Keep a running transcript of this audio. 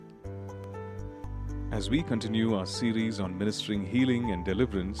As we continue our series on ministering healing and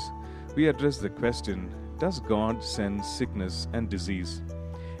deliverance, we address the question, does God send sickness and disease?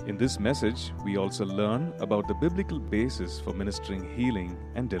 In this message, we also learn about the biblical basis for ministering healing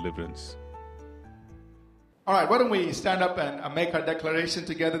and deliverance. All right, why don't we stand up and make our declaration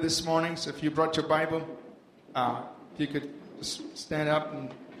together this morning? So if you brought your Bible, if you could just stand up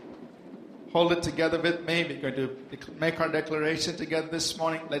and hold it together with me. We're going to make our declaration together this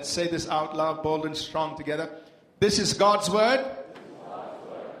morning. Let's say this out loud, bold and strong together. This is God's word.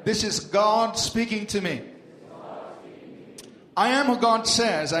 This is God speaking to me. I am who God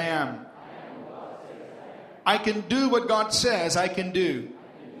says I am. I can do what God says I can do.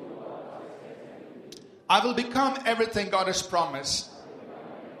 I will become everything God has promised.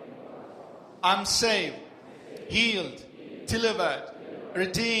 I'm saved, healed, delivered,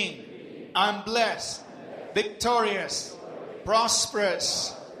 redeemed. I'm blessed, victorious,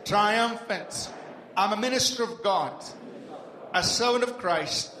 prosperous, triumphant. I'm a minister of God, a servant of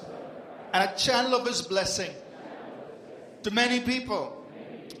Christ, and a channel of His blessing to many people.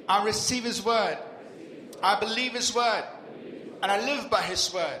 I receive His word. I believe His word. And I live by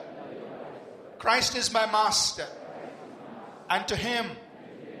His word. Christ is my master. And to Him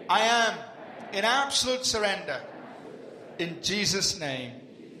I am in absolute surrender. In Jesus' name,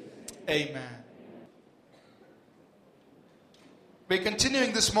 amen. We're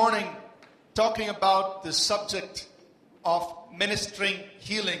continuing this morning talking about the subject of ministering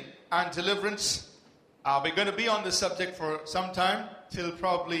healing and deliverance. We're going to be on this subject for some time, till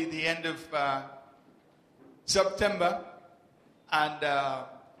probably the end of September. And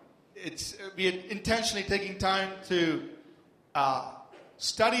we're intentionally taking time to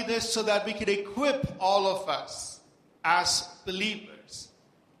study this so that we can equip all of us as believers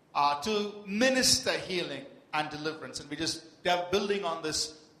to minister healing and deliverance. And they're building on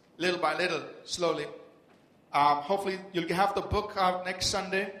this little by little, slowly. Hopefully you'll have the book out next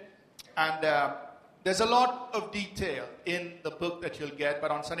Sunday. And there's a lot of detail in the book that you'll get.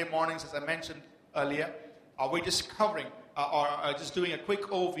 But on Sunday mornings, as I mentioned earlier, we're just covering or just doing a quick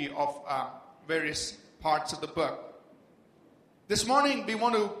overview of various parts of the book. This morning, we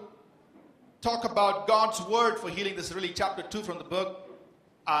want to talk about God's word for healing. This is really chapter 2 from the book.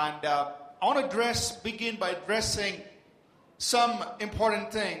 And I want to begin by addressing some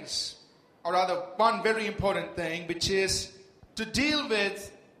important things, or rather one very important thing, which is to deal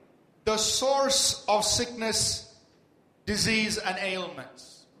with the source of sickness, disease, and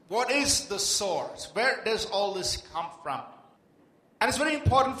ailments. What is the source? Where does all this come from? And it's very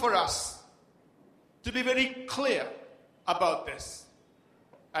important for us to be very clear about this,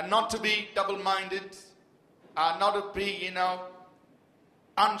 and not to be double-minded, not to be,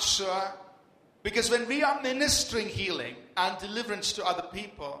 unsure. Because when we are ministering healing and deliverance to other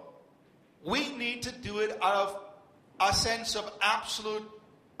people, we need to do it out of a sense of absolute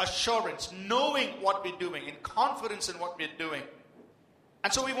assurance, knowing what we're doing, and confidence in what we're doing.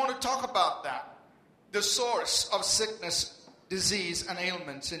 And so we want to talk about that, the source of sickness, disease, and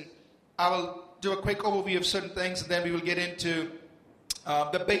ailments. And I will do a quick overview of certain things, and then we will get into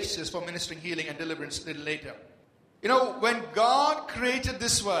the basis for ministering healing and deliverance a little later. When God created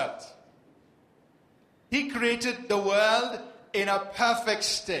this world, He created the world in a perfect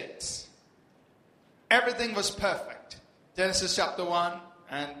state. Everything was perfect. Genesis chapter 1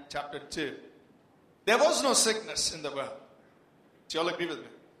 and chapter 2. There was no sickness in the world. Do you all agree with me?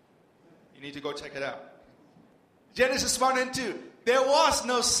 You need to go check it out. Genesis 1 and 2. There was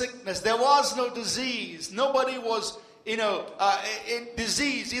no sickness. There was no disease. Nobody was, in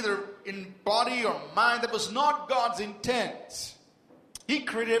disease, either in body or mind. That was not God's intent. He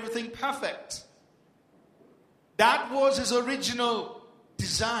created everything perfect. That was His original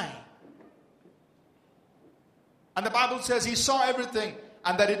design. And the Bible says He saw everything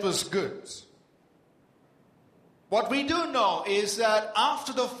and that it was good. What we do know is that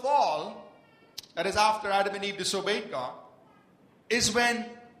after the fall, that is after Adam and Eve disobeyed God, is when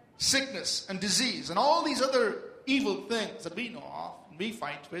sickness and disease and all these other evil things that we know of and we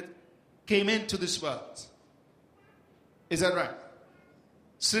fight with came into this world. Is that right?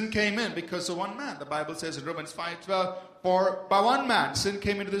 Sin came in because of one man. The Bible says in Romans 5:12, for by one man sin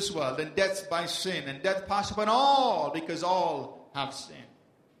came into this world, and death by sin, and death passed upon all because all have sinned.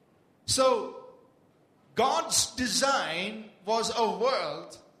 So God's design was a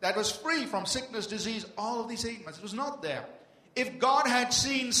world that was free from sickness, disease, all of these ailments. It was not there. If God had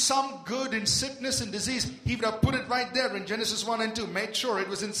seen some good in sickness and disease, He would have put it right there in Genesis 1 and 2. Made sure it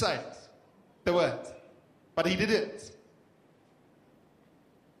was inside the word. But He did it.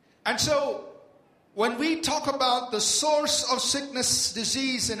 And so, when we talk about the source of sickness,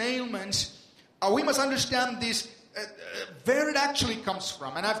 disease, and ailments, we must understand this, where it actually comes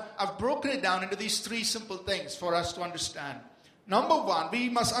from. And I've broken it down into these three simple things for us to understand. Number one, we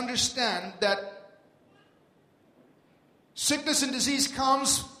must understand that sickness and disease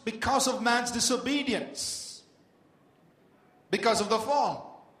comes because of man's disobedience, because of the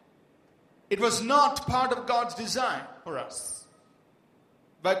fall. It was not part of God's design for us,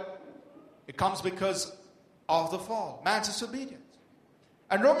 but it comes because of the fall, man's disobedience.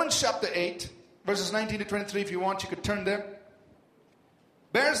 And Romans chapter 8, verses 19 to 23, if you want, you could turn there,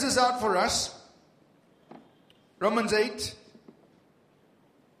 bears this out for us. Romans 8,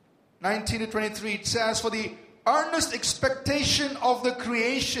 19 to 23, it says, "For the earnest expectation of the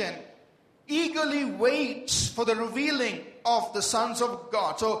creation eagerly waits for the revealing of the sons of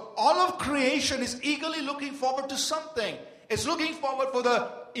God." So all of creation is eagerly looking forward to something. It's looking forward for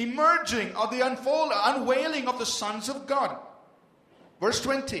the emerging or the unveiling of the sons of God. Verse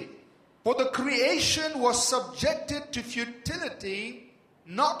 20, "For the creation was subjected to futility,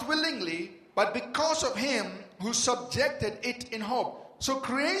 not willingly, but because of him who subjected it in hope." So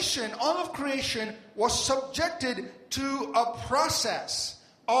creation, all of creation was subjected to a process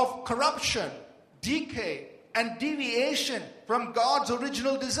of corruption, decay, and deviation from God's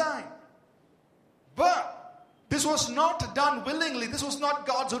original design. But this was not done willingly. This was not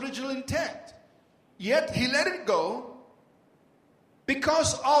God's original intent. Yet he let it go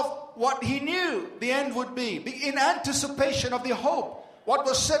because of what he knew the end would be, in anticipation of the hope. What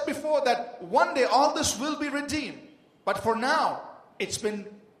was said before, that one day all this will be redeemed. But for now, it's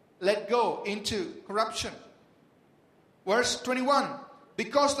been let go into corruption. Verse 21,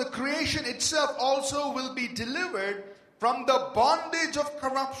 "Because the creation itself also will be delivered from the bondage of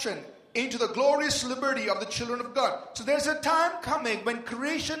corruption into the glorious liberty of the children of God." So there's a time coming when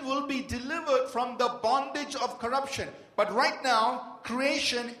creation will be delivered from the bondage of corruption. But right now,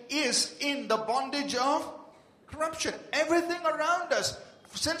 creation is in the bondage of corruption. Everything around us,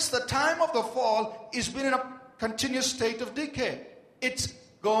 since the time of the fall, has been in a continuous state of decay. It's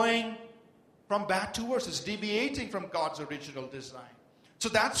going from bad to worse. It's deviating from God's original design. So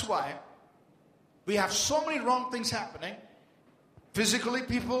that's why we have so many wrong things happening. Physically,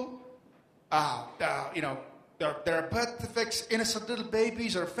 people, there are birth defects, innocent little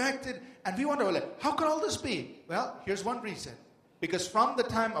babies are affected, and we wonder, well, how could all this be? Well, here's one reason. Because from the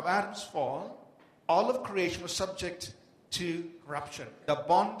time of Adam's fall, all of creation was subject to corruption, the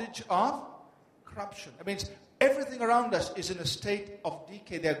bondage of corruption. That means everything around us is in a state of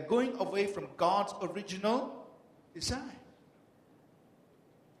decay. They're going away from God's original design.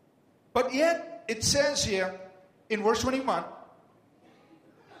 But yet, it says here in verse 21,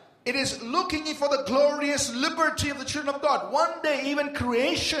 it is looking for the glorious liberty of the children of God. One day, even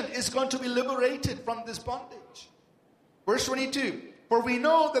creation is going to be liberated from this bondage. Verse 22, "For we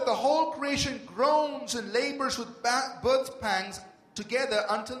know that the whole creation groans and labors with birth pangs together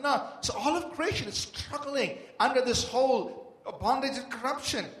until now." So all of creation is struggling under this whole bondage and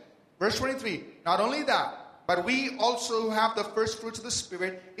corruption. Verse 23, "Not only that, but we also have the first fruits of the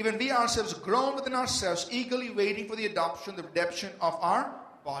Spirit, even we ourselves groan within ourselves, eagerly waiting for the adoption, the redemption of our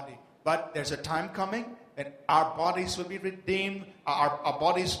body." But there's a time coming when our bodies will be redeemed, our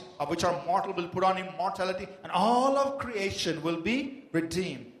bodies which are mortal will put on immortality, and all of creation will be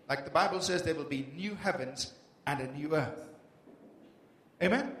redeemed. Like the Bible says, there will be new heavens and a new earth.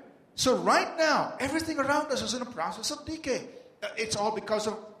 Amen? So right now, everything around us is in a process of decay. It's all because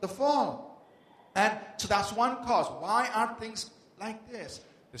of the fall. And so that's one cause. Why are things like this?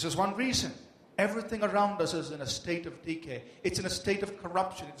 This is one reason. Everything around us is in a state of decay. It's in a state of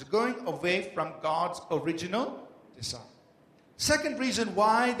corruption. It's going away from God's original design. Second reason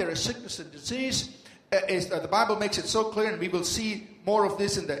why there is sickness and disease is that the Bible makes it so clear, and we will see more of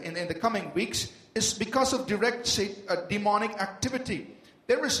this in the coming weeks, is because of direct demonic activity.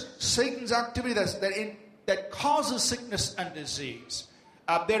 There is Satan's activity that causes sickness and disease.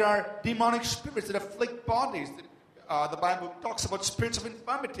 There are demonic spirits that afflict bodies. The Bible talks about spirits of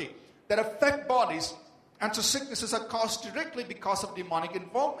infirmity that affect bodies, and so sicknesses are caused directly because of demonic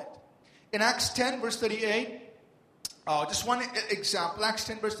involvement. In Acts 10 verse 38, just one example, Acts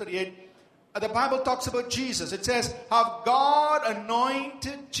 10 verse 38, the Bible talks about Jesus. It says, "How God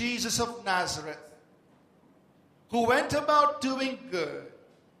anointed Jesus of Nazareth, who went about doing good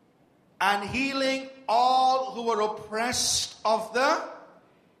and healing all who were oppressed of the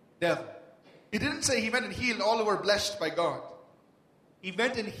devil." He didn't say he went and healed all who were blessed by God. He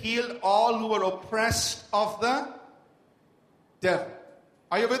went and healed all who were oppressed of the devil.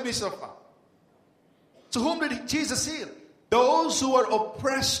 Are you with me so far? So whom did Jesus heal? Those who were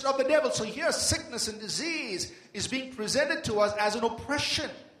oppressed of the devil. So here sickness and disease is being presented to us as an oppression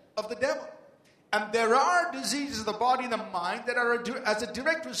of the devil. And there are diseases of the body and the mind that are as a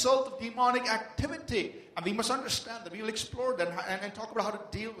direct result of demonic activity. And we must understand that. We will explore that and talk about how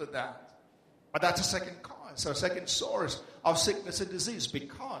to deal with that. But that's a second cause, or second source of sickness and disease,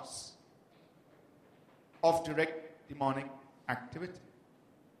 because of direct demonic activity.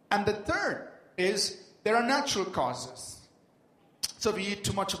 And the third is there are natural causes. So if you eat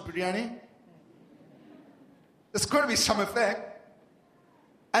too much of biryani, there's going to be some effect.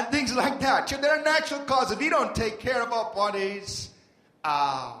 And things like that. So there are natural causes. We don't take care of our bodies,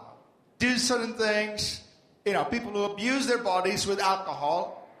 do certain things. People who abuse their bodies with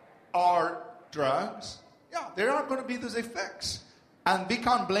alcohol or drugs, there are going to be those effects. And we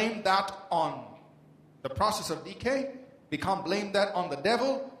can't blame that on the process of decay. We can't blame that on the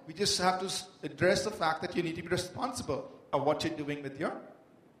devil. We just have to address the fact that you need to be responsible of what you're doing with your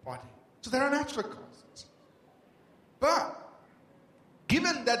body. So there are natural causes. But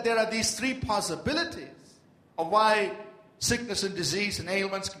given that there are these three possibilities of why sickness and disease and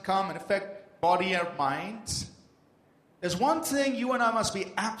ailments can come and affect body and mind, there's one thing you and I must be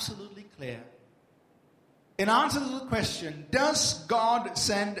absolutely clear. In answer to the question, does God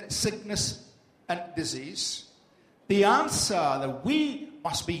send sickness and disease? The answer that we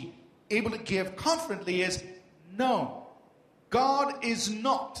must be able to give confidently is no. God is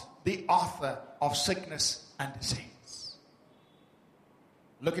not the author of sickness and disease.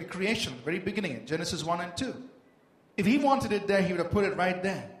 Look at creation, the very beginning, in Genesis 1 and 2. If he wanted it there, he would have put it right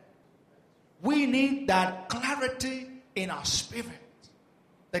there. We need that clarity in our spirit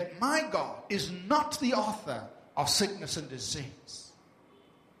that my God is not the author of sickness and disease.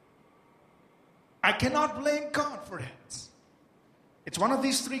 I cannot blame God for it. It's one of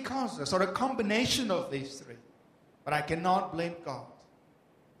these three causes, or a combination of these three. But I cannot blame God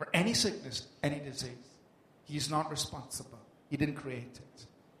for any sickness, any disease. He is not responsible. He didn't create it.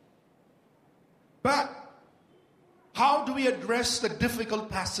 But how do we address the difficult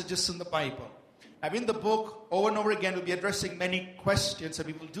passages in the Bible? Now, in the book, over and over again, we'll be addressing many questions, and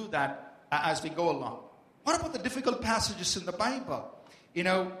we will do that as we go along. What about the difficult passages in the Bible?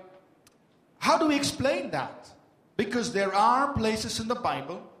 How do we explain that? Because there are places in the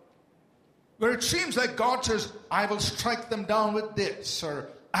Bible where it seems like God says, I will strike them down with this, or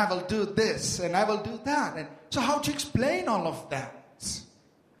I will do this, and I will do that. And so how do you explain all of that?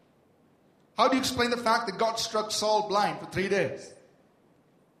 How do you explain the fact that God struck Saul blind for 3 days?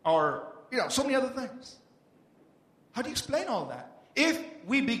 Or, so many other things. How do you explain all that? If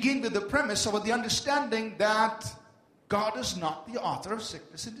we begin with the premise or with the understanding that God is not the author of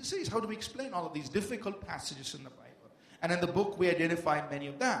sickness and disease. How do we explain all of these difficult passages in the Bible? And in the book, we identify many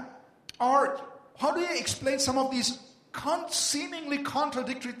of them. Or how do you explain some of these seemingly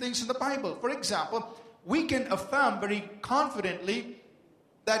contradictory things in the Bible? For example, we can affirm very confidently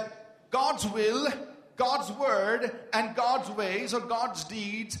that God's will, God's word, and God's ways or God's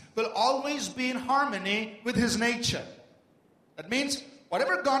deeds will always be in harmony with his nature. That means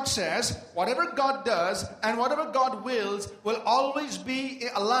whatever God says, whatever God does, and whatever God wills will always be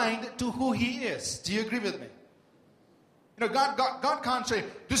aligned to who he is. Do you agree with me? God can't say,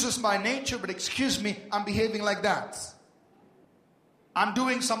 this is my nature, but excuse me, I'm behaving like that. I'm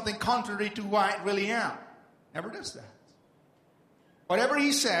doing something contrary to who I really am. Never does that. Whatever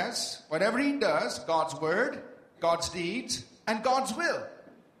he says, whatever he does, God's word, God's deeds, and God's will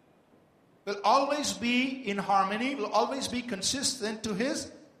always be in harmony, will always be consistent to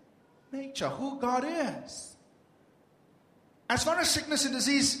his nature, who God is. As far as sickness and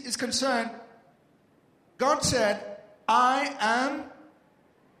disease is concerned, God said, I am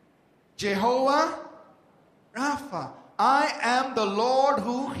Jehovah Rapha. I am the Lord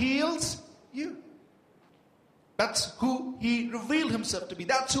who heals you. That's who he revealed himself to be.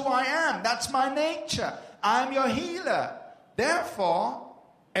 That's who I am. That's my nature. I'm your healer. Therefore,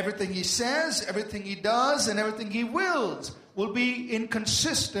 everything he says, everything he does, and everything he wills will be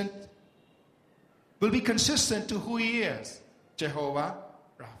consistent to who he is. Jehovah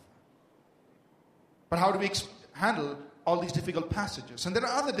Rapha. But how do we handle all these difficult passages? And there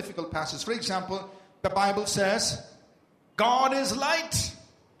are other difficult passages. For example, the Bible says, God is light,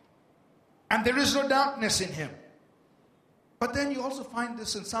 and there is no darkness in him. But then you also find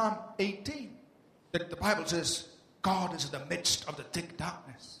this in Psalm 18, that the Bible says, God is in the midst of the thick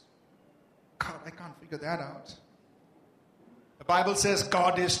darkness. God, I can't figure that out. The Bible says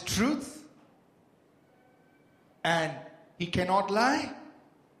God is truth, and he cannot lie.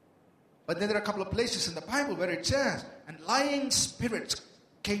 But then there are a couple of places in the Bible where it says, and lying spirits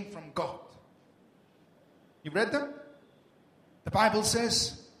came from God. You read them? The Bible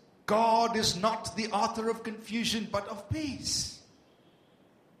says, God is not the author of confusion, but of peace.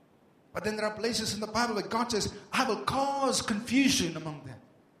 But then there are places in the Bible where God says, I will cause confusion among them.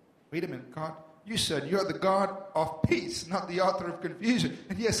 Wait a minute, God. You said you're the God of peace, not the author of confusion.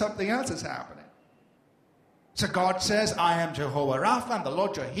 And yet something else is happening. So God says, I am Jehovah Rapha, I'm the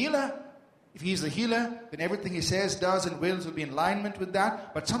Lord your healer. If he's the healer, then everything he says, does, and wills will be in alignment with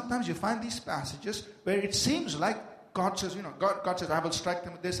that. But sometimes you find these passages where it seems like God says, God says, I will strike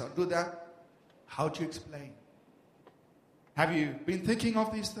them with this, I'll do that. How do you explain? Have you been thinking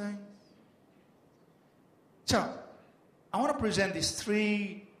of these things? So, I want to present these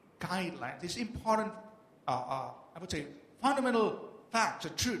 3 guidelines, these important, I would say, fundamental facts or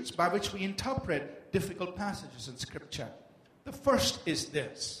truths by which we interpret difficult passages in Scripture. The first is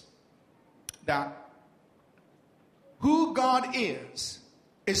this, that who God is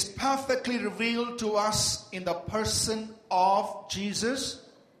perfectly revealed to us in the person of Jesus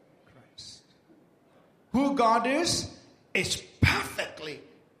Christ. Who God is perfectly,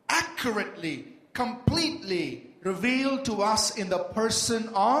 accurately, completely revealed to us in the person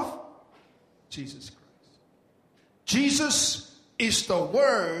of Jesus Christ. Jesus is the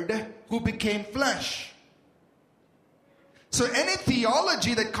Word who became flesh. So any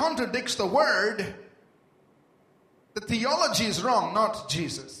theology that contradicts the Word, the theology is wrong, not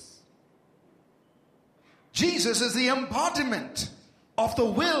Jesus. Jesus is the embodiment of the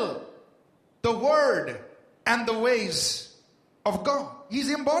will, the Word, and the ways of God. He's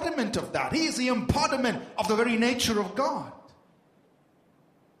the embodiment of that. He is the embodiment of the very nature of God.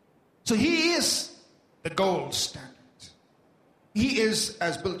 So he is the gold standard. He is,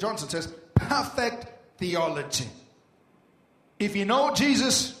 as Bill Johnson says, perfect theology. If you know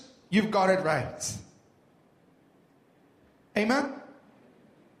Jesus, you've got it right. Amen?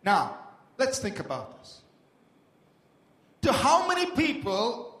 Now, let's think about this. To how many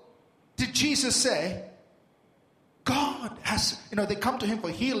people did Jesus say, God has, they come to him for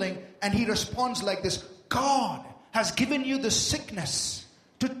healing and he responds like this, God has given you the sickness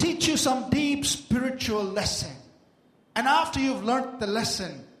to teach you some deep spiritual lesson. And after you've learned the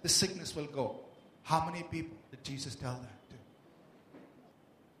lesson, the sickness will go. How many people did Jesus tell that to?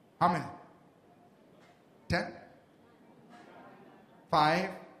 How many? 10? 5?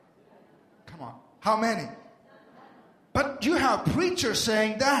 Come on. How many? But you have preachers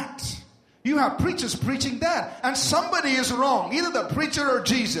saying that. You have preachers preaching that. And somebody is wrong. Either the preacher or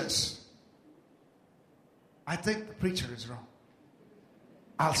Jesus. I think the preacher is wrong.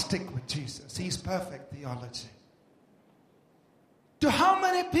 I'll stick with Jesus. He's perfect theology. To how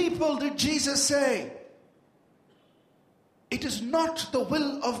many people did Jesus say, it is not the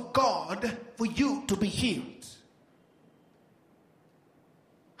will of God for you to be healed?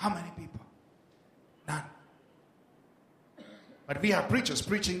 How many people? None. But we have preachers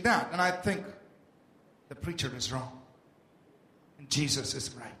preaching that, and I think the preacher is wrong. And Jesus is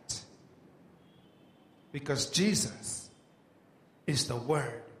right. Because Jesus is the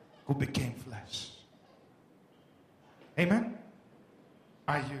Word who became flesh. Amen?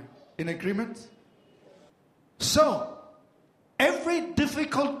 Are you in agreement? So, every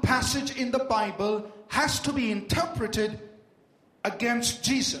difficult passage in the Bible has to be interpreted against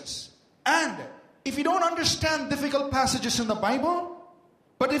Jesus. And if you don't understand difficult passages in the Bible,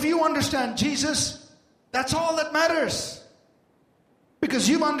 but if you understand Jesus, that's all that matters. Because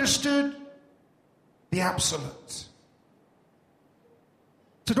you've understood the absolute.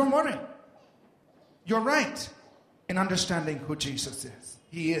 So don't worry. You're right in understanding who Jesus is.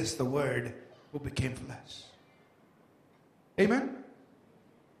 He is the Word who became flesh. Amen?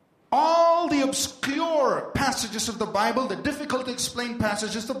 All the obscure passages of the Bible, the difficult to explain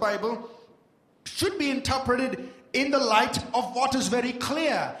passages of the Bible, should be interpreted in the light of what is very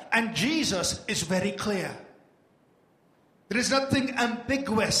clear. And Jesus is very clear. There is nothing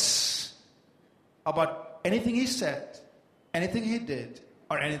ambiguous about anything he said, anything he did,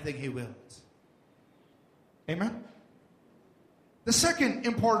 or anything he willed. Amen? The second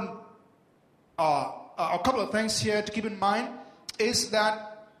important, a couple of things here to keep in mind is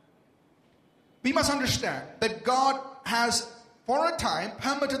that we must understand that God has, for a time,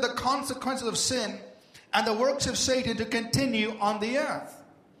 permitted the consequences of sin and the works of Satan to continue on the earth.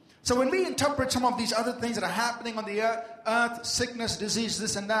 So when we interpret some of these other things that are happening on the earth, sickness, disease,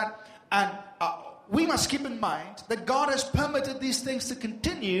 this and that, and we must keep in mind that God has permitted these things to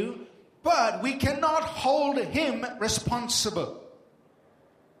continue, but we cannot hold him responsible.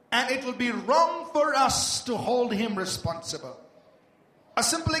 And it will be wrong for us to hold him responsible. A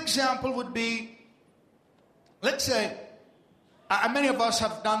simple example would be, let's say, many of us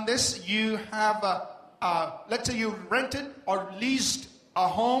have done this. You have, let's say you rented or leased a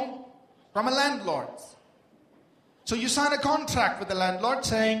home from a landlord. So you sign a contract with the landlord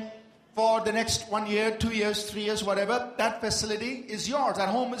saying, for the next 1 year, 2 years, 3 years, whatever, that facility is yours. That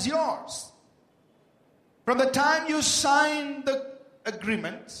home is yours. From the time you sign the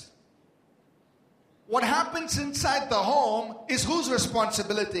agreement, what happens inside the home is whose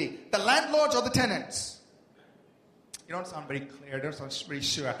responsibility? The landlord's or the tenants? You don't sound very clear. You don't sound very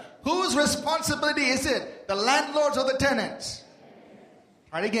sure. Whose responsibility is it? The landlord's or the tenants?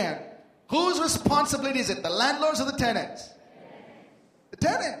 Try it again. Whose responsibility is it? The landlord's or the tenants? The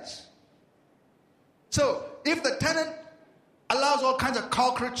tenants. So, if the tenant allows all kinds of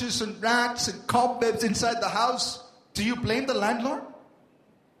cockroaches and rats and cobwebs inside the house, do you blame the landlord?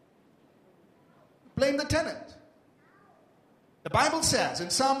 Blame the tenant. The Bible says in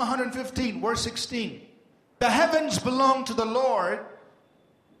Psalm 115, verse 16, the heavens belong to the Lord,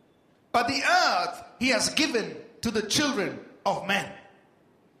 but the earth he has given to the children of men.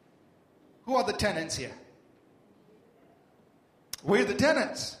 Who are the tenants here? We're the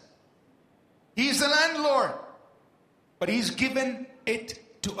tenants. He's the landlord, but he's given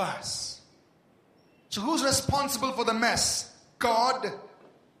it to us. So who's responsible for the mess? God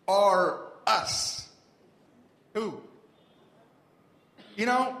or us? Who? You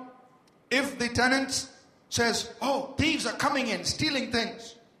know, if the tenant says, oh, thieves are coming in, stealing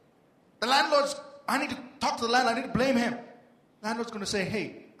things. The landlord's, I need to talk to the landlord, I need to blame him. The landlord's going to say,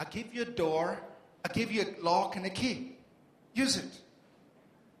 hey, I gave you a door, I gave you a lock and a key. Use it.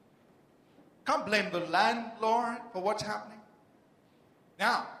 Can't blame the landlord for what's happening.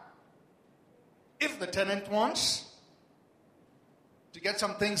 Now, if the tenant wants to get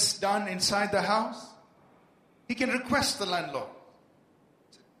some things done inside the house, he can request the landlord.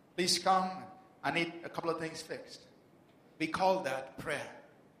 Please come, I need a couple of things fixed. We call that prayer.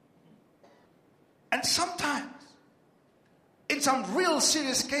 And sometimes, in some real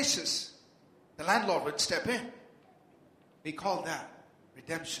serious cases, the landlord would step in. We call that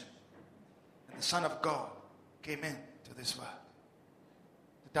redemption. And the Son of God came into this world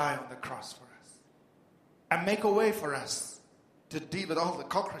to die on the cross for us and make a way for us to deal with all the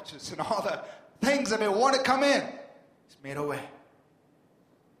cockroaches and all the things that may want to come in. He's made a way.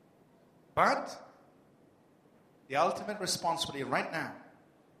 But the ultimate responsibility right now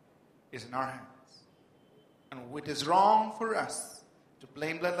is in our hands. And it is wrong for us to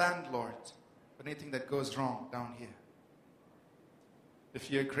blame the landlord for anything that goes wrong down here. If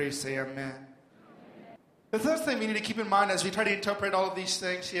you agree, say amen. The third thing we need to keep in mind as we try to interpret all of these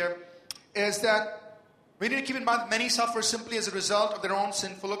things here is that we need to keep in mind that many suffer simply as a result of their own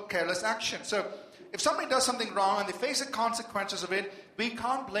sinful or careless action. So if somebody does something wrong and they face the consequences of it, we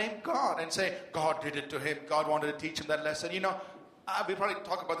can't blame God and say, God did it to him. God wanted to teach him that lesson. You know, we'll probably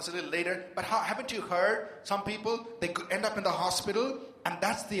talk about this a little later, but haven't you heard some people, they could end up in the hospital and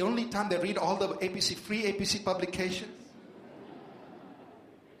that's the only time they read all the free APC publications?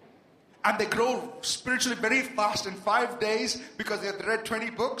 And they grow spiritually very fast in 5 days because they have read 20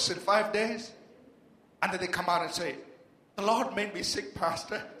 books in 5 days. And then they come out and say, the Lord made me sick,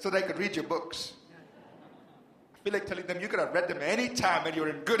 Pastor, so that I could read your books. I feel like telling them, you could have read them any time when you were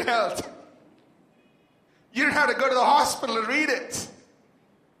in good health. You didn't have to go to the hospital and read it.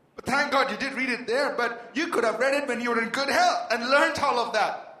 But thank God you did read it there, but you could have read it when you were in good health and learned all of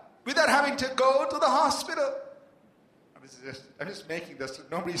that without having to go to the hospital. I'm just making this.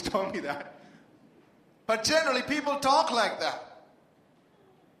 Nobody's told me that. But generally, people talk like that.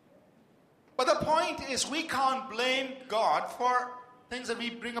 But the point is, we can't blame God for things that we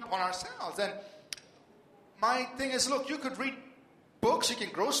bring upon ourselves. And my thing is, look, you could read books, you can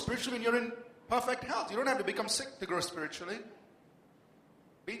grow spiritually when you're in perfect health. You don't have to become sick to grow spiritually.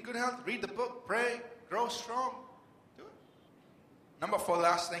 Be in good health, read the book, pray, grow strong. Do it. Number 4,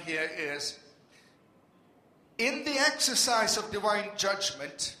 last thing here is, in the exercise of divine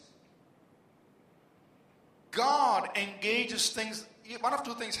judgment, God engages things. One of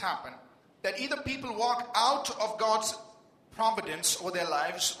two things happen. That either people walk out of God's providence over their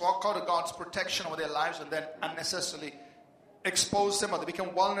lives, walk out of God's protection over their lives, and then unnecessarily expose them, or they become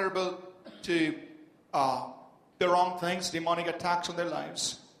vulnerable to the wrong things, demonic attacks on their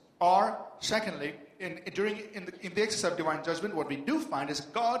lives. Or, secondly, in the exercise of divine judgment, what we do find is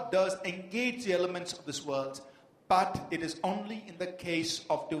God does engage the elements of this world, but it is only in the case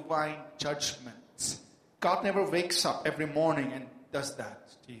of divine judgments. God never wakes up every morning and does that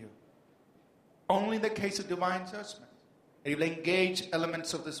to you. Only in the case of divine judgment. He will engage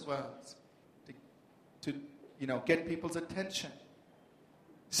elements of this world to get people's attention.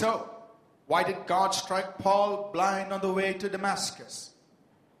 So, why did God strike Paul blind on the way to Damascus?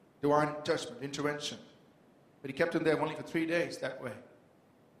 Divine judgment, intervention. But he kept him there only for 3 days that way.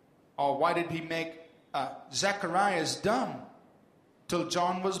 Or why did he make Zacharias dumb till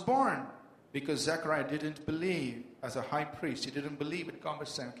John was born, because Zechariah didn't believe as a high priest. He didn't believe it. God was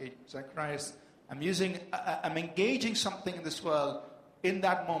saying, okay, Zechariah, I'm engaging something in this world in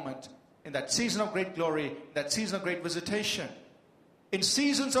that moment, in that season of great glory, that season of great visitation. In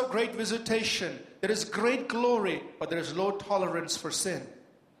seasons of great visitation, there is great glory, but there is low tolerance for sin.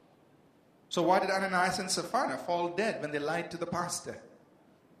 So why did Ananias and Sapphira fall dead when they lied to the pastor?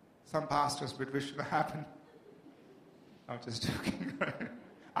 Some pastors would wish it to happen. I'm just joking.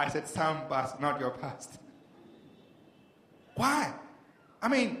 I said some pastor, not your pastor. Why? I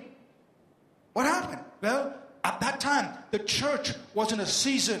mean, what happened? Well, at that time, the church was in a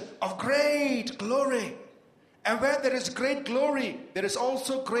season of great glory. And where there is great glory, there is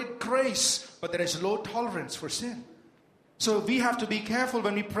also great grace, but there is low tolerance for sin. So we have to be careful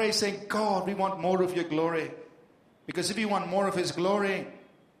when we pray, saying, God, we want more of your glory. Because if we want more of his glory,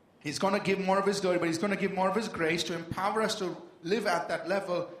 he's going to give more of his glory, but he's going to give more of his grace to empower us to live at that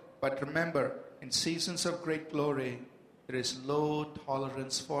level. But remember, in seasons of great glory, there is low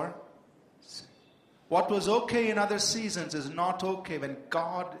tolerance for sin. What was okay in other seasons is not okay when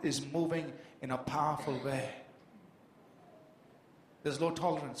God is moving in a powerful way. There's low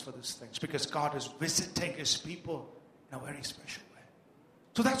tolerance for these things because God is visiting his people in a very special way.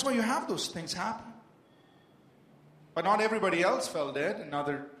 So that's why you have those things happen. But not everybody else fell dead in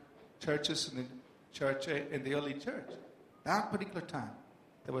other churches in the church, in the early church. That particular time,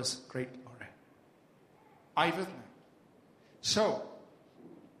 there was great glory. Are you with me? So,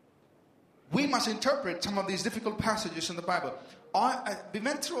 we must interpret some of these difficult passages in the Bible. We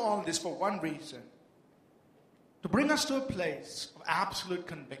went through all this for one reason. To bring us to a place of absolute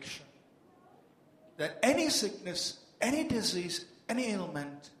conviction that any sickness, any disease, any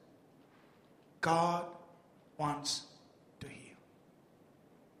ailment, God wants to heal.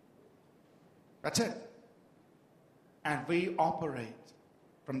 That's it. And we operate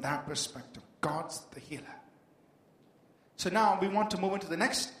from that perspective. God's the healer. So now we want to move into the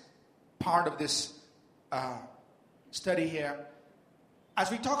next part of this study here.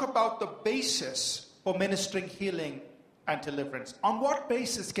 As we talk about the basis for ministering healing and deliverance. On what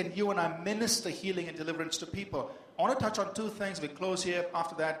basis can you and I minister healing and deliverance to people? I want to touch on two things. We'll close here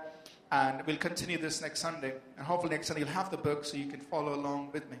after that, and we'll continue this next Sunday. And hopefully next Sunday you'll have the book so you can follow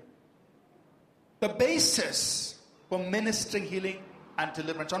along with me. The basis for ministering healing and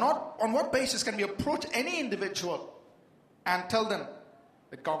deliverance. On what basis can we approach any individual and tell them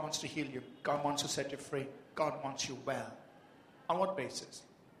that God wants to heal you, God wants to set you free, God wants you well? On what basis?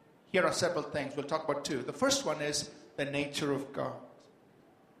 Here are several things. We'll talk about two. The first one is the nature of God.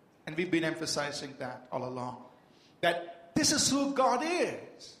 And we've been emphasizing that all along. That this is who God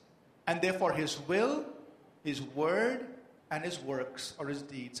is. And therefore his will, his word, and his works or his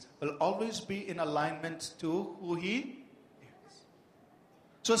deeds will always be in alignment to who he is.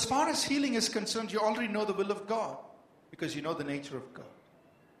 So as far as healing is concerned, you already know the will of God because you know the nature of God.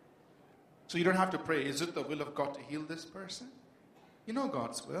 So you don't have to pray, is it the will of God to heal this person? You know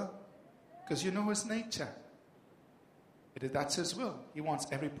God's will because you know his nature. That's his will. He wants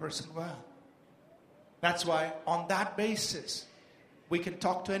every person well. That's why on that basis, we can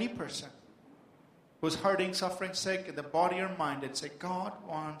talk to any person who's hurting, suffering, sick in the body or mind and say, God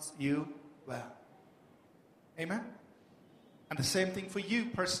wants you well. Amen? And the same thing for you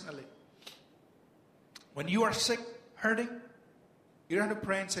personally. When you are sick, hurting, you don't have to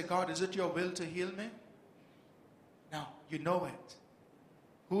pray and say, God, is it your will to heal me? No, you know it.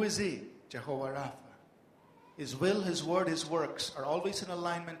 Who is he? Jehovah Rapha. His will, his word, his works are always in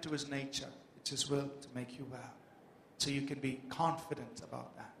alignment to his nature. It's his will to make you well. So you can be confident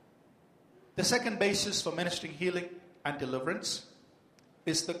about that. The second basis for ministering healing and deliverance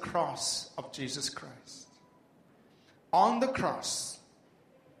is the cross of Jesus Christ. On the cross,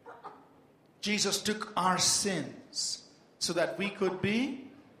 Jesus took our sins so that we could be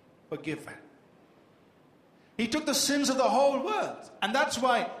forgiven. He took the sins of the whole world. And that's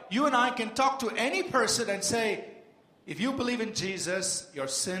why you and I can talk to any person and say, if you believe in Jesus, your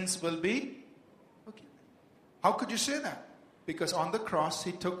sins will be forgiven. How could you say that? Because on the cross,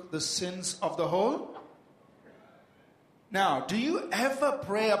 he took the sins of the whole. Now, do you ever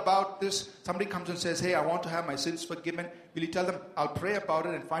pray about this? Somebody comes and says, hey, I want to have my sins forgiven. Will you tell them, I'll pray about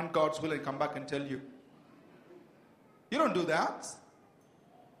it and find God's will and come back and tell you? You don't do that.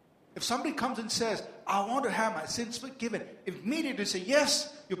 If somebody comes and says, I want to have my sins forgiven, immediately say,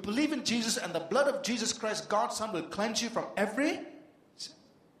 yes, you believe in Jesus and the blood of Jesus Christ, God's Son, will cleanse you from every sin.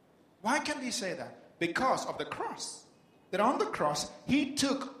 Why can we say that? Because of the cross. That on the cross, he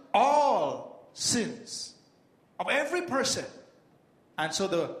took all sins of every person. And so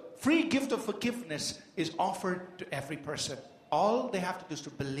the free gift of forgiveness is offered to every person. All they have to do is to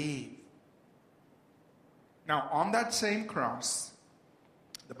believe. Now, on that same cross,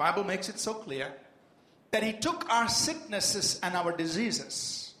 the Bible makes it so clear that he took our sicknesses and our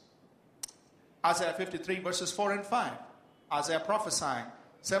diseases. Isaiah 53 verses 4 and 5. Isaiah prophesying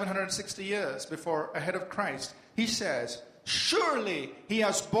 760 years ahead of Christ. He says, surely he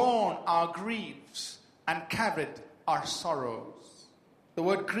has borne our griefs and carried our sorrows. The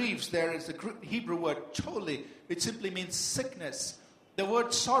word griefs there is the Hebrew word choli, which simply means sickness. The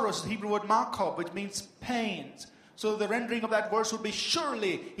word sorrows is the Hebrew word makob, which means pains. So the rendering of that verse would be,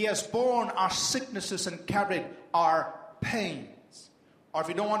 surely he has borne our sicknesses and carried our pains. Or if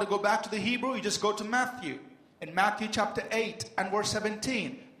you don't want to go back to the Hebrew, you just go to Matthew. In Matthew chapter 8 and verse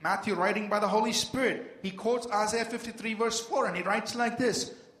 17, Matthew, writing by the Holy Spirit, he quotes Isaiah 53 verse 4, and he writes like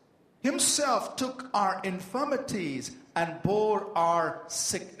this: himself took our infirmities and bore our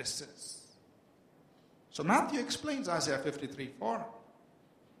sicknesses. So Matthew explains Isaiah 53 4,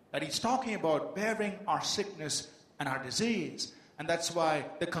 that he's talking about bearing our sickness and our disease. And that's why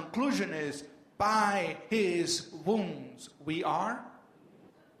the conclusion is, by his wounds we are.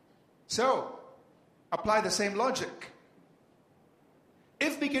 So, apply the same logic.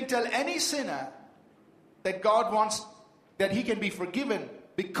 If we can tell any sinner that God wants, that he can be forgiven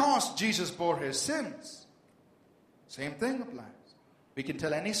because Jesus bore his sins, same thing applies. We can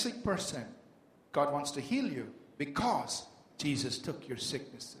tell any sick person, God wants to heal you because Jesus took your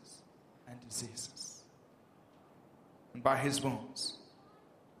sicknesses and diseases. And by his wounds,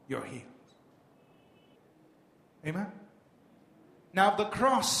 you're healed. Amen? Now the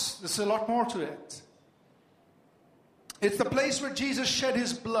cross, there's a lot more to it. It's the place where Jesus shed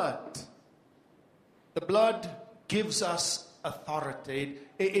his blood. The blood gives us authority.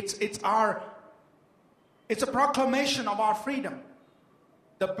 It's a proclamation of our freedom.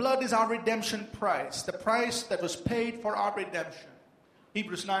 The blood is our redemption price, the price that was paid for our redemption.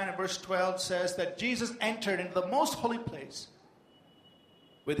 Hebrews 9 and verse 12 says that Jesus entered into the most holy place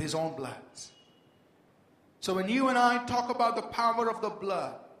with his own blood. So when you and I talk about the power of the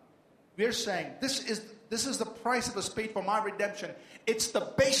blood, we're saying this is the price that was paid for my redemption. It's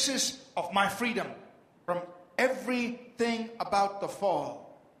the basis of my freedom from everything about the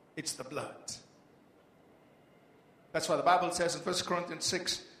fall. It's the blood. That's why the Bible says in 1 Corinthians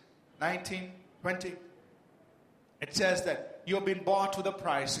 6, 19, 20, it says that you have been bought with a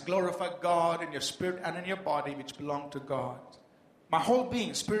price. Glorify God in your spirit and in your body, which belong to God. My whole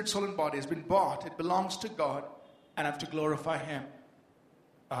being, spirit, soul, and body has been bought. It belongs to God, and I have to glorify him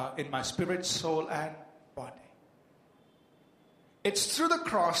in my spirit, soul, and body. It's through the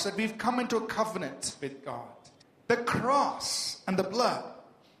cross that we've come into a covenant with God. The cross and the blood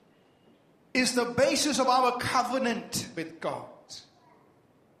is the basis of our covenant with God.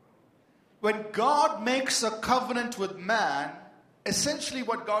 When God makes a covenant with man, essentially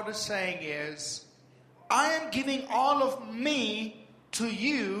what God is saying is, I am giving all of me to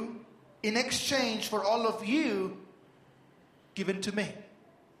you in exchange for all of you given to me.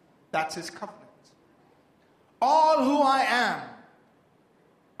 That's his covenant. All who I am,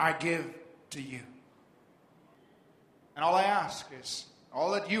 I give to you. And all I ask is,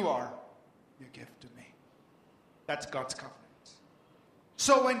 all that you are, you give to me. That's God's covenant.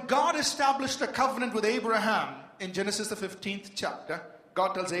 So when God established a covenant with Abraham in Genesis the 15th chapter,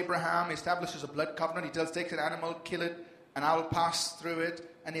 God tells Abraham, he establishes a blood covenant. He tells, take an animal, kill it, and I will pass through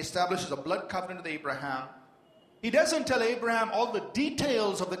it. And he establishes a blood covenant with Abraham. He doesn't tell Abraham all the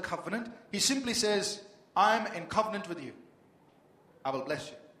details of the covenant. He simply says, I'm in covenant with you. I will bless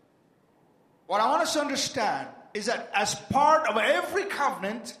you. What I want us to understand is that as part of every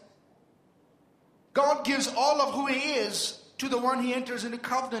covenant, God gives all of who he is to the one he enters into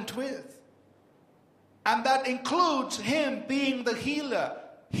covenant with. And that includes him being the healer.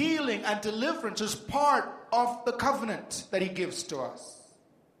 Healing and deliverance is part of the covenant that he gives to us.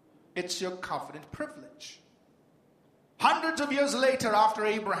 It's your covenant privilege. Hundreds of years later, after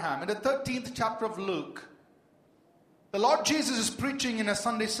Abraham, in the 13th chapter of Luke, the Lord Jesus is preaching in a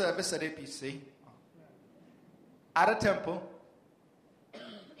Sunday service at APC, at a temple.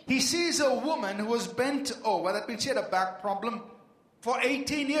 He sees a woman who was bent over. That means she had a back problem for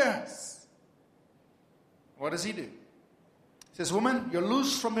 18 years. What does he do? He says, woman, you're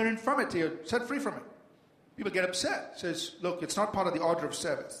loose from your infirmity. You're set free from it. People get upset. He says, look, it's not part of the order of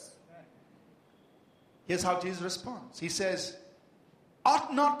service. Here's how Jesus responds. He says,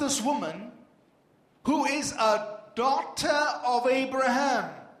 ought not this woman, who is a daughter of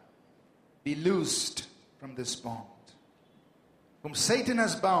Abraham, be loosed from this bond, whom Satan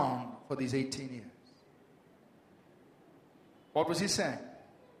has bound for these 18 years? What was he saying?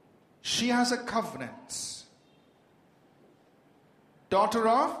 She has a covenant daughter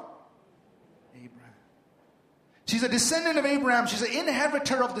of Abraham. She's a descendant of Abraham. She's an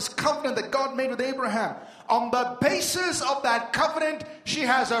inheritor of this covenant that God made with Abraham. On the basis of that covenant, she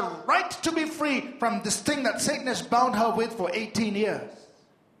has a right to be free from this thing that Satan has bound her with for 18 years.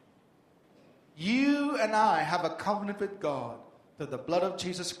 You and I have a covenant with God through the blood of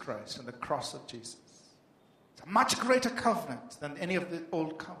Jesus Christ and the cross of Jesus. It's a much greater covenant than any of the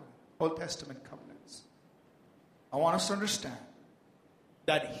Old Testament covenants. I want us to understand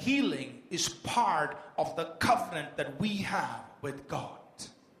that healing is part of the covenant that we have with God.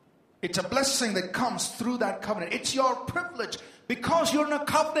 It's a blessing that comes through that covenant. It's your privilege. Because you're in a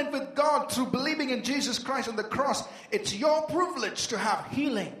covenant with God through believing in Jesus Christ on the cross, it's your privilege to have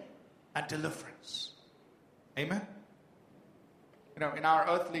healing and deliverance. Amen? You know, in our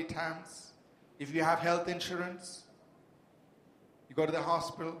earthly times, if you have health insurance, you go to the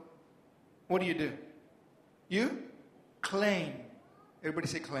hospital, what do? You claim. Everybody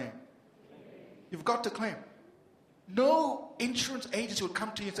say claim. You've got to claim. No insurance agency will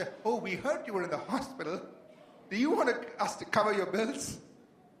come to you and say, oh, we heard you were in the hospital. Do you want us to cover your bills?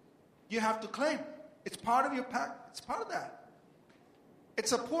 You have to claim. It's part of your pack. It's part of that.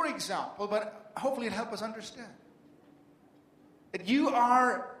 It's a poor example, but hopefully it'll help us understand. That you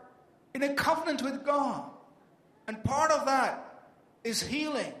are in a covenant with God. And part of that is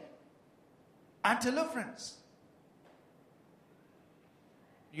healing and deliverance.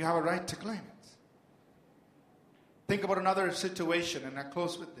 You have a right to claim it. Think about another situation, and I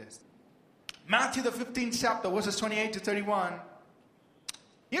close with this. Matthew, the 15th chapter, verses 28 to 31.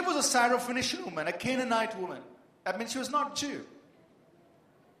 Here was a Syrophoenician woman, a Canaanite woman. That means she was not Jew.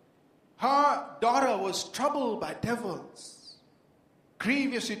 Her daughter was troubled by devils,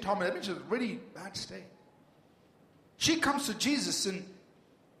 grievously tormented. That means she was in a really bad state. She comes to Jesus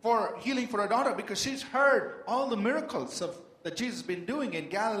for healing for her daughter because she's heard all the miracles that Jesus has been doing in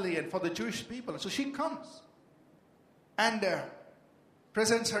Galilee and for the Jewish people. And so she comes and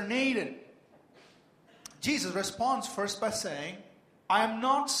presents her need. And Jesus responds first by saying, I am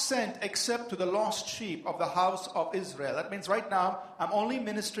not sent except to the lost sheep of the house of Israel. That means right now, I'm only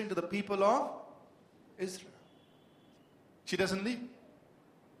ministering to the people of Israel. She doesn't leave.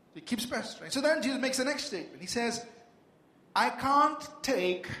 She keeps pestering. So then Jesus makes the next statement. He says, I can't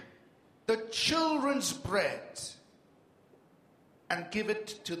take the children's bread and give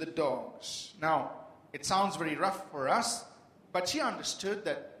it to the dogs. Now, it sounds very rough for us, but she understood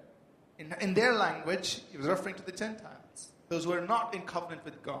that in their language, he was referring to the Gentiles, those who are not in covenant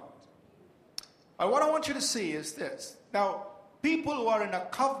with God. But what I want you to see is this. Now, people who are in a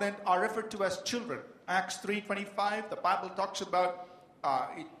covenant are referred to as children. Acts 3:25, the Bible talks about,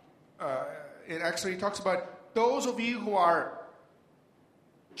 it actually talks about those of you who are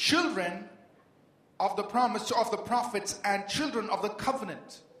children of the promise of the prophets and children of the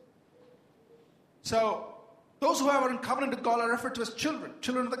covenant. So, those who are in covenant with God are referred to as children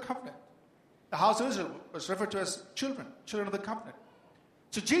of the covenant. The house of Israel was referred to as children of the covenant.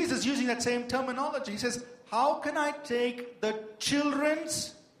 So Jesus, using that same terminology, he says, how can I take the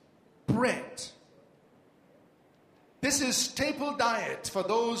children's bread? This is staple diet for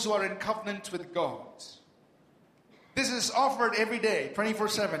those who are in covenant with God. This is offered every day,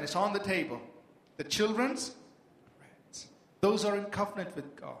 24/7. It's on the table. The children's bread. Those are in covenant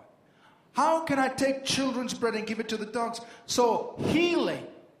with God. How can I take children's bread and give it to the dogs? So healing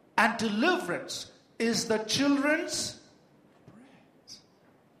and deliverance is the children's bread.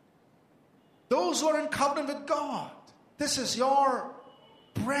 Those who are in covenant with God, this is your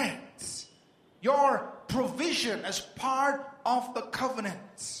bread, your provision as part of the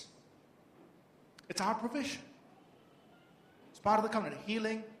covenant. It's our provision. It's part of the covenant,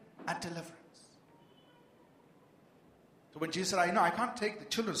 healing and deliverance. So when Jesus said, I can't take the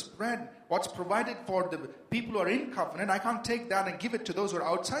children's bread, what's provided for the people who are in covenant, I can't take that and give it to those who are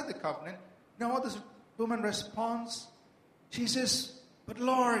outside the covenant. You know what this woman responds? She says, but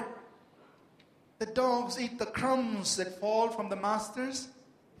Lord, the dogs eat the crumbs that fall from the masters.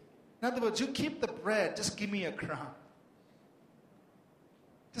 In other words, you keep the bread, just give me a crumb.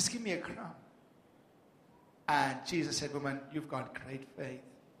 Just give me a crumb. And Jesus said, woman, you've got great faith.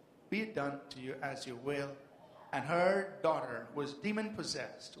 Be it done to you as you will. And her daughter was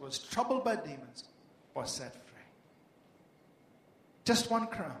demon-possessed, was troubled by demons, was set free. Just one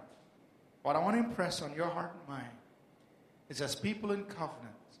crumb. What I want to impress on your heart and mind is as people in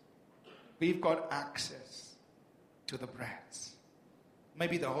covenant, we've got access to the breads.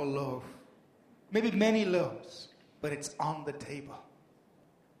 Maybe the whole loaf. Maybe many loaves. But it's on the table.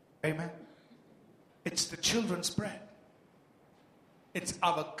 Amen? It's the children's bread. It's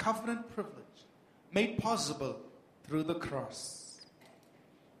our covenant privilege made possible through the cross.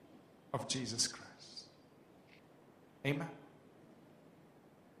 of Jesus Christ. Amen.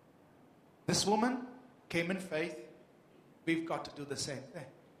 This woman came in faith. We've got to do the same thing.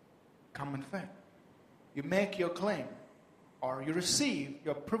 Come in faith. You make your claim or you receive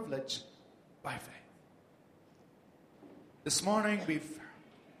your privilege by faith. This morning we've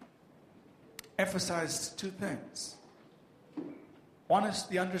emphasized two things. One is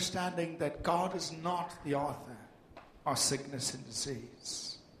the understanding that God is not the author of sickness and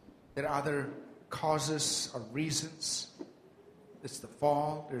disease. There are other causes or reasons. It's the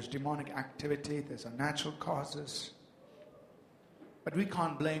fall, there's demonic activity, there's unnatural causes. But we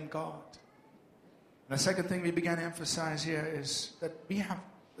can't blame God. And the second thing we began to emphasize here is that we have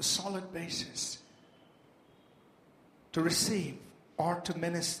a solid basis to receive or to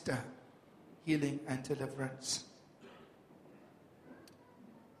minister healing and deliverance.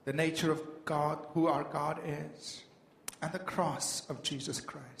 The nature of God, who our God is, and the cross of Jesus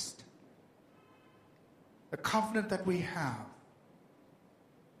Christ. The covenant that we have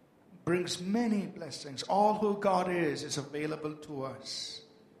brings many blessings. All who God is available to us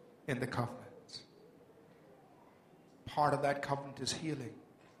in the covenant. Part of that covenant is healing.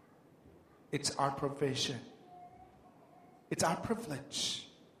 It's our provision. It's our privilege.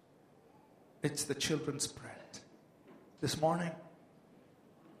 It's the children's bread. This morning,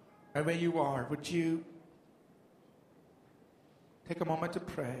 wherever you are, would you take a moment to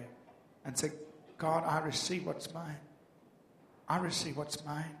pray and say, God, I receive what's mine. I receive what's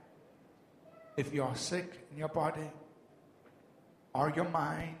mine. If you are sick in your body or your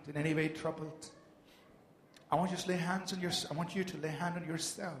mind in any way troubled, I want you to lay hands on I want you to lay hand on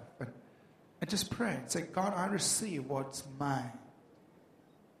yourself and just pray and say, God, I receive what's mine.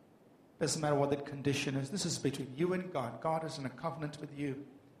 Doesn't matter what that condition is. This is between you and God. God is in a covenant with you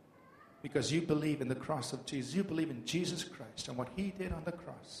because you believe in the cross of Jesus. You believe in Jesus Christ and what He did on the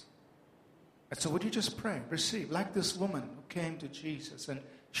cross. And so would you just pray, receive, like this woman who came to Jesus, and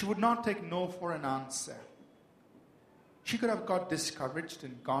she would not take no for an answer. She could have got discouraged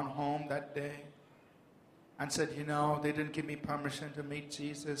and gone home that day and said, they didn't give me permission to meet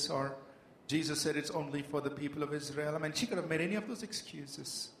Jesus, or Jesus said it's only for the people of Israel. She could have made any of those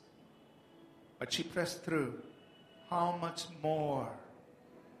excuses. But she pressed through. How much more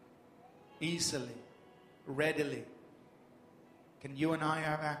easily, readily can you and I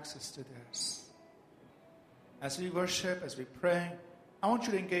have access to this? As we worship, as we pray, I want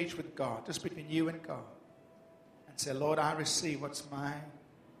you to engage with God, just between you and God. And say, Lord, I receive what's mine.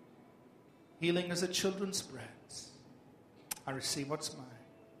 Healing is a children's bread. I receive what's mine.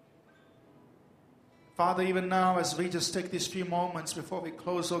 Father, even now, as we just take these few moments before we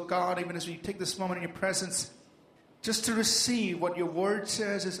close, oh God, even as we take this moment in your presence, just to receive what your word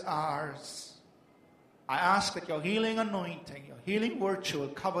says is ours. I ask that your healing anointing, your healing virtue will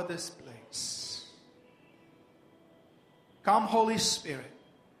cover this place. Come, Holy Spirit.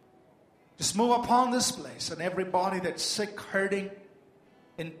 Just move upon this place and everybody that's sick, hurting,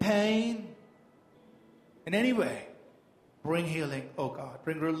 in pain, in any way. Bring healing, oh God.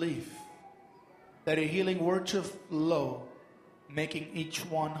 Bring relief. That a healing virtue flow, making each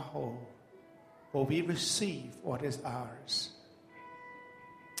one whole. For we receive what is ours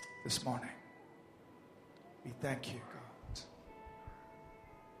this morning. We thank you, God.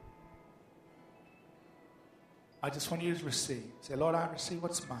 I just want you to receive. Say, Lord, I receive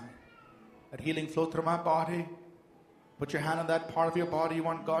what's mine. Let healing flow through my body. Put your hand on that part of your body you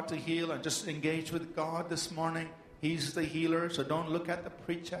want God to heal, and just engage with God this morning. He's the healer, so don't look at the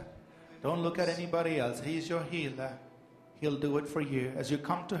preacher. Don't look at anybody else. He's your healer. He'll do it for you as you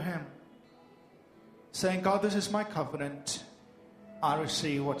come to Him. Saying, God, this is my covenant. I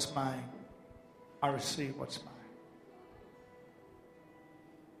receive what's mine. I receive what's mine.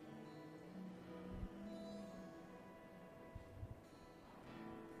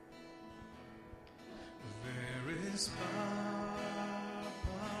 There is power,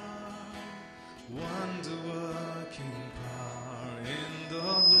 wonder-working power in the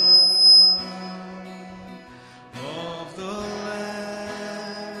blood of the Lamb.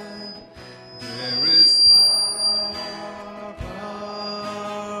 There is power,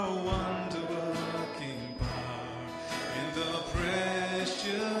 wonder-working power in the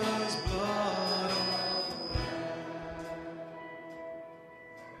precious blood of the Lamb.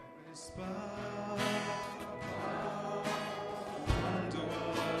 There is power,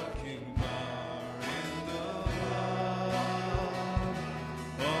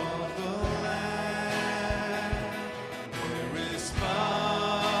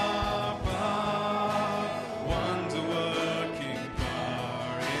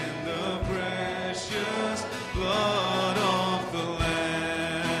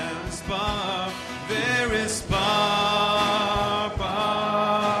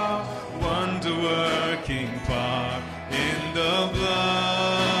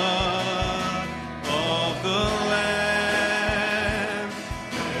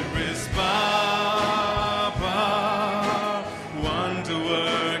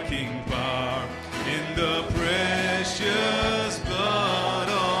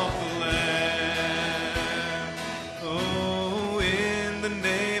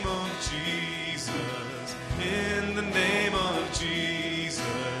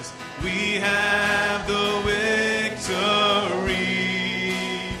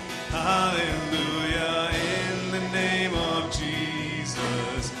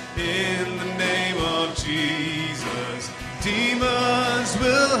 In the name of Jesus, demons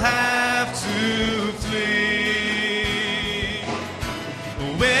will have to flee.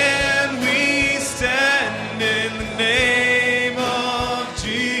 When we stand in the name of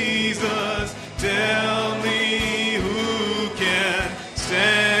Jesus, tell me who can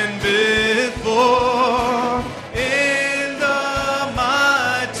stand before. In the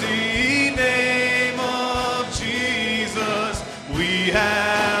mighty name of Jesus, we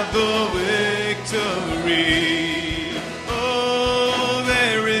have the victory. Oh,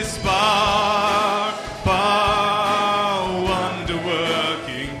 there is power,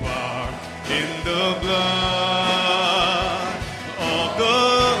 wonder-working power in the blood of the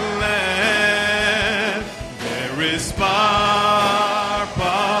Lamb. There is power,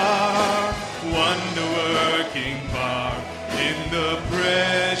 wonder-working power in the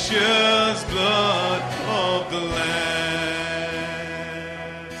precious blood of the Lamb.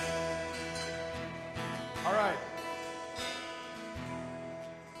 All right.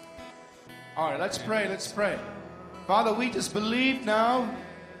 All right, let's pray. Let's pray. Father, we just believe now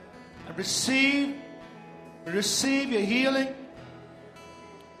and receive your healing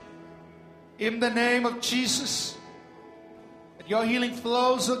in the name of Jesus. That your healing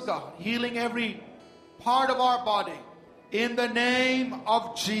flows, oh God, healing every part of our body in the name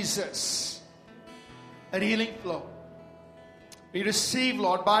of Jesus. That healing flow. We receive,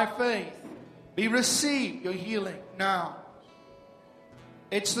 Lord, by faith. We receive your healing now.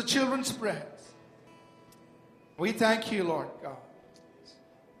 It's the children's bread. We thank you, Lord God.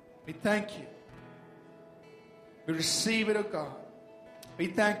 We thank you. We receive it, oh God. We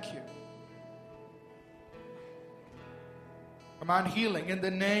thank you. Command healing in the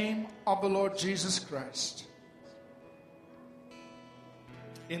name of the Lord Jesus Christ.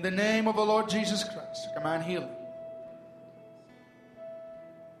 In the name of the Lord Jesus Christ, command healing.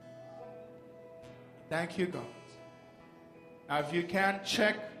 Thank you, God. Now, if you can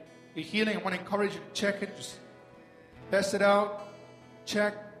check the healing, I want to encourage you to check it. Just test it out.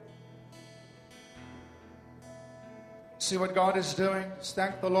 Check. See what God is doing. Just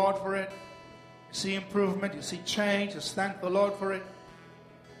thank the Lord for it. You see improvement. You see change. Just thank the Lord for it.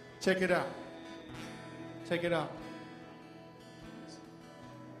 Check it out. Check it out.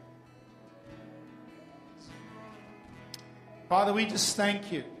 Father, we just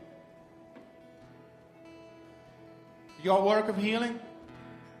thank you. Your work of healing.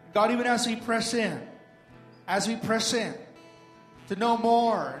 God, even as we press in to know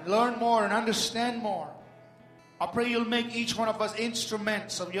more, and learn more, and understand more, I pray you'll make each one of us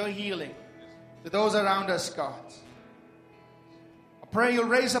instruments of your healing to those around us, God. I pray you'll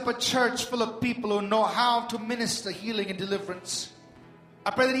raise up a church full of people who know how to minister healing and deliverance.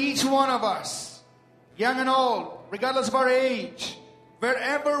 I pray that each one of us, young and old, regardless of our age,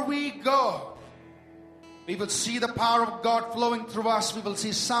 wherever we go, we will see the power of God flowing through us. We will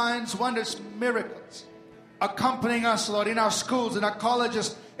see signs, wonders, miracles accompanying us, Lord, in our schools, in our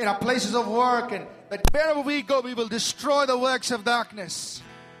colleges, in our places of work, and that wherever we go, we will destroy the works of darkness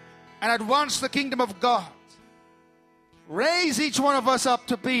and advance the kingdom of God. Raise each one of us up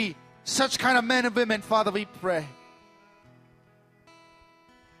to be such kind of men and women, Father, we pray.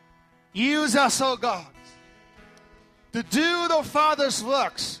 Use us, oh God, to do the Father's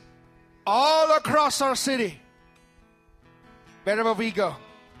works all across our city, wherever we go.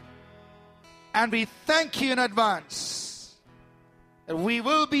 And we thank you in advance that we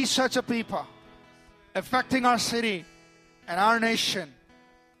will be such a people affecting our city and our nation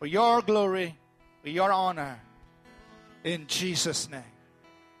for your glory, for your honor. In Jesus' name.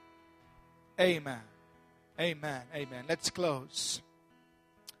 Amen. Amen. Amen. Let's close.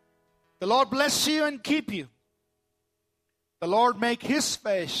 The Lord bless you and keep you. The Lord make his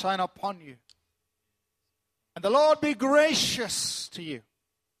face shine upon you. And the Lord be gracious to you.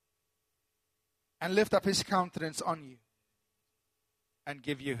 And lift up his countenance on you. And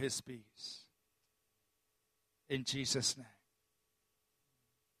give you his peace. In Jesus' name.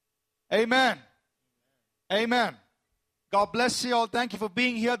 Amen. Amen. God bless you all. Thank you for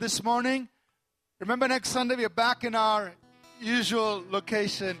being here this morning. Remember, next Sunday we are back in our usual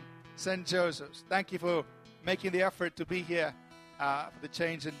location, St. Joseph's. Thank you for making the effort to be here for the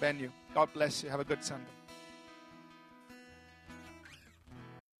change in venue. God bless you. Have a good Sunday.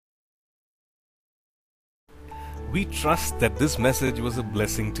 We trust that this message was a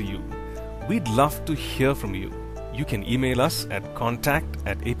blessing to you. We'd love to hear from you. You can email us at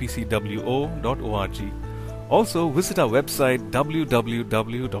contact@apcwo.org. Also, visit our website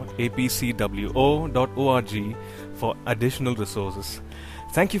www.apcwo.org for additional resources.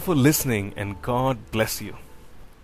 Thank you for listening, and God bless you.